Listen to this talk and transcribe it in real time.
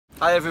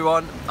Hi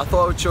everyone, I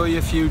thought I would show you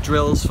a few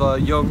drills for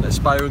young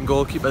aspiring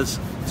goalkeepers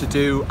to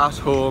do at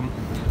home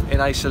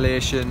in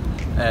isolation,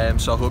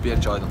 so I hope you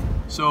enjoy them.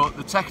 So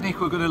the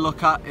technique we're going to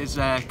look at is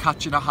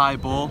catching a high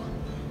ball,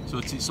 so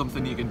it's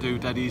something you can do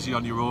dead easy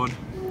on your own.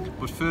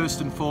 But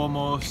first and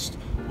foremost,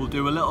 we'll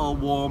do a little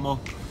warm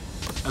up,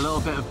 a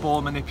little bit of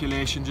ball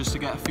manipulation just to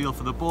get a feel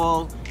for the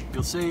ball.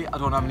 You'll see I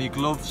don't have any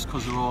gloves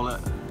because they're all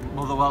at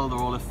Motherwell, they're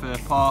all at Fair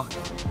Park,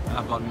 and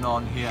I've got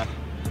none here.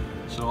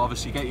 So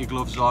obviously get your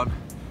gloves on,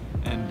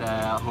 and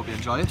I hope you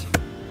enjoy it.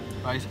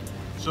 Right,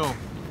 so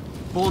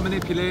ball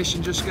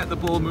manipulation, just get the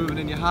ball moving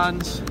in your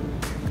hands,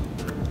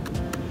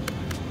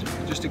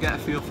 just to get a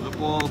feel for the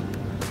ball.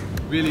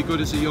 Really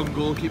good as a young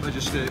goalkeeper,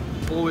 just to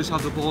always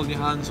have the ball in your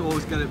hands,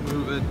 always get it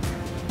moving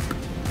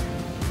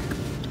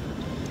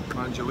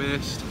around your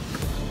waist.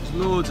 There's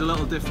loads of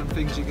little different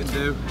things you can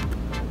do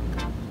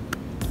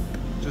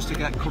just to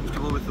get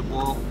comfortable with the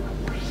ball.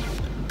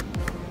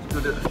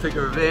 Good at a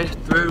figure of 8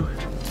 through.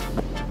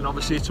 And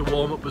obviously to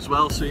warm up as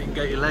well, so you can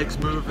get your legs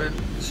moving,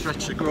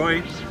 stretch the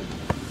groin.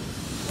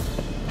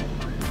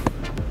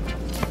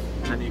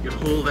 And then you can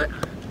hold it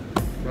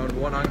around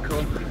one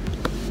ankle.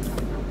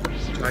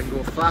 Try and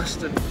go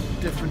fast in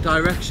different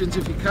directions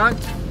if you can.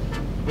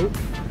 Oh.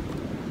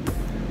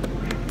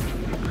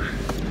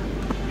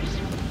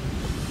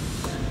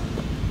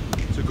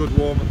 It's a good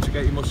warm up to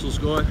get your muscles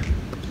going.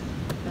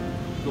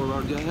 Go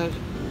around your head.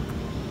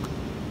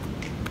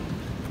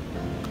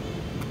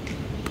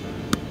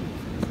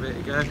 Ready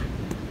to go.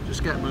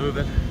 Just get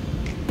moving.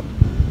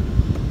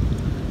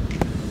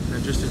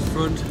 And just in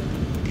front.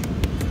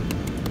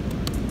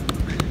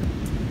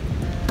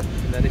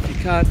 And then if you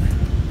can,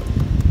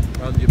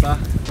 round your back,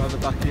 round the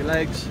back of your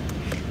legs.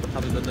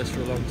 Haven't done this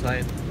for a long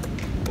time,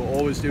 but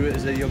always do it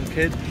as a young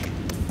kid.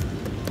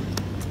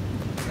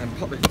 And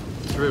pop it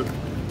through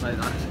like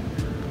that.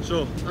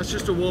 So that's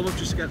just a warm up,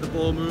 just to get the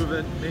ball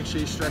moving. Make sure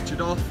you stretch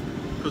it off,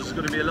 because there's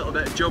going to be a little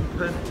bit of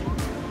jumping.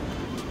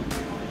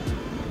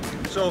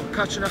 So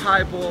catching a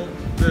high ball,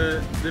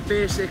 the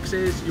basics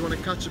is you want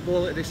to catch the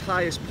ball at its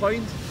highest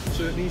point,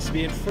 so it needs to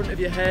be in front of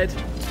your head,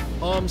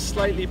 arms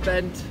slightly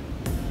bent.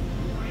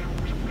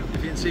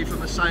 If you can see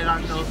from a side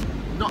angle,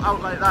 not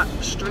out like that,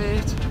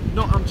 straight,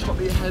 not on top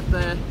of your head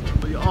there,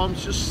 but your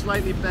arms just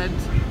slightly bent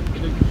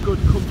in a good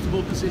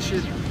comfortable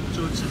position,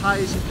 so it's high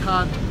as you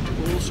can,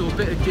 but also a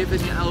bit of give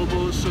in your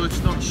elbows so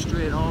it's not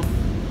straight on.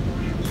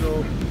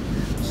 So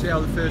see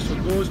how the first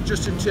one goes.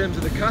 Just in terms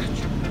of the catch,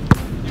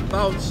 you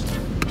bounce,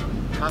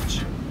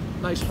 catch,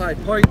 nice high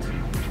point.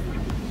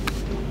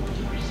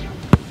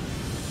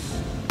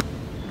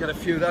 Get a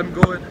few of them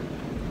going,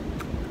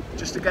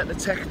 just to get the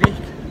technique.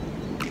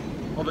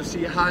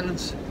 Obviously your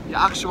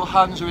actual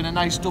hands are in a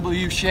nice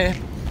W shape.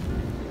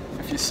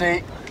 If you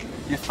see,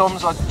 your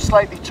thumbs are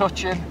slightly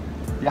touching,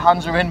 your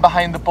hands are in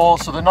behind the ball,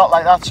 so they're not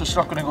like that, so it's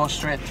not going to go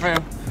straight through.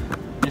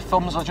 Your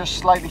thumbs are just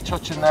slightly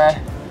touching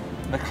there,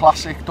 the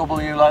classic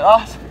W like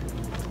that.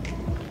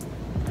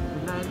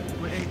 And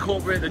then we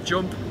incorporate the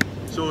jump.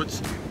 So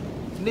it's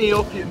knee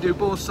up, you can do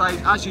both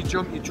sides. As you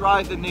jump, you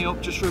drive the knee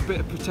up just for a bit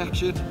of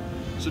protection,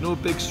 so no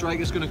big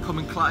striker is going to come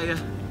and clatter you.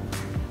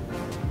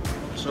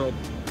 So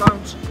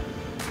bounce,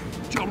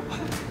 jump,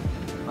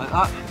 like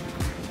that.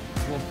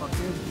 Walk back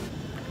in.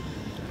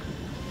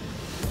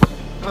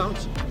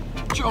 Bounce,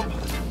 jump,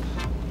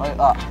 like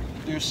that.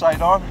 Do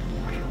side on.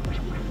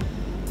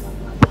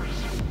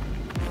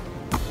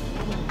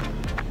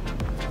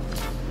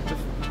 The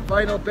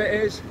final bit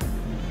is,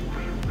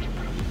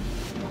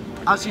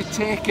 as you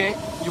take it,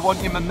 you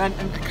want your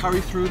momentum to carry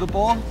through the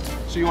ball.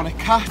 So you want to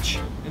catch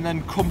and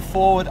then come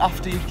forward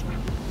after you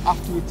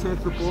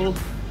take the ball.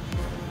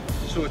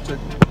 So it's a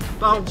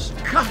bounce,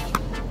 catch,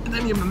 and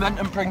then your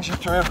momentum brings you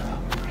through.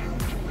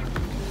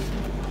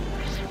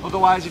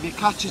 Otherwise, if you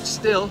catch it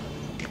still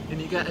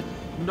and you get a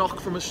knock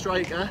from a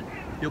striker,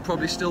 you'll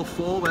probably still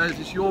fall, whereas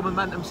if your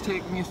momentum's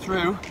taking you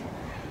through,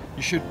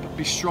 you should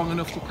be strong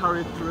enough to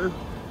carry it through.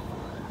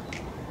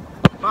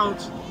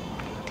 Bounce.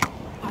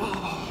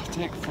 Oh,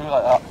 take it through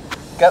like that.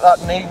 Get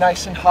that knee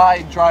nice and high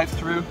and drive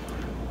through.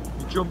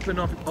 You're jumping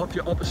off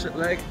your opposite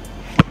leg.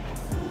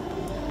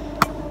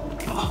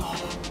 Oh.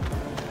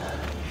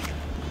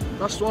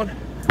 Last one.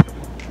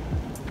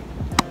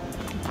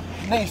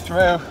 Knee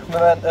through,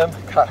 momentum,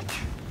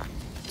 catch.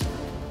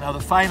 Now the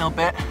final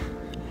bit,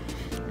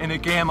 in a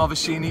game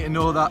obviously you need to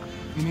know that,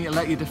 you need to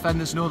let your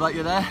defenders know that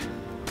you're there.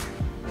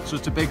 So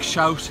it's a big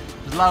shout,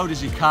 as loud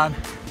as you can,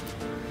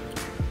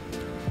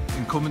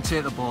 and come and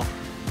take the ball.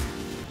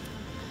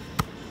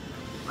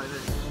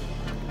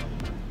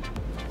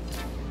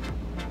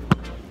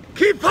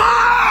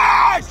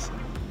 Keepers!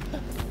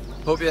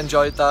 Hope you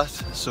enjoyed that.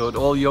 So to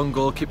all young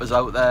goalkeepers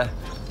out there,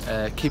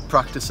 keep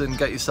practicing,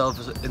 get yourself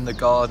in the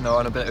garden or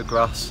on a bit of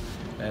grass.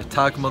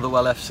 Tag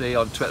Motherwell FC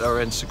on Twitter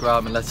or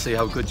Instagram, and let's see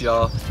how good you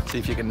are, see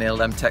if you can nail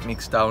them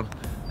techniques down.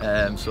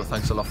 So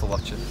thanks a lot for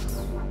watching.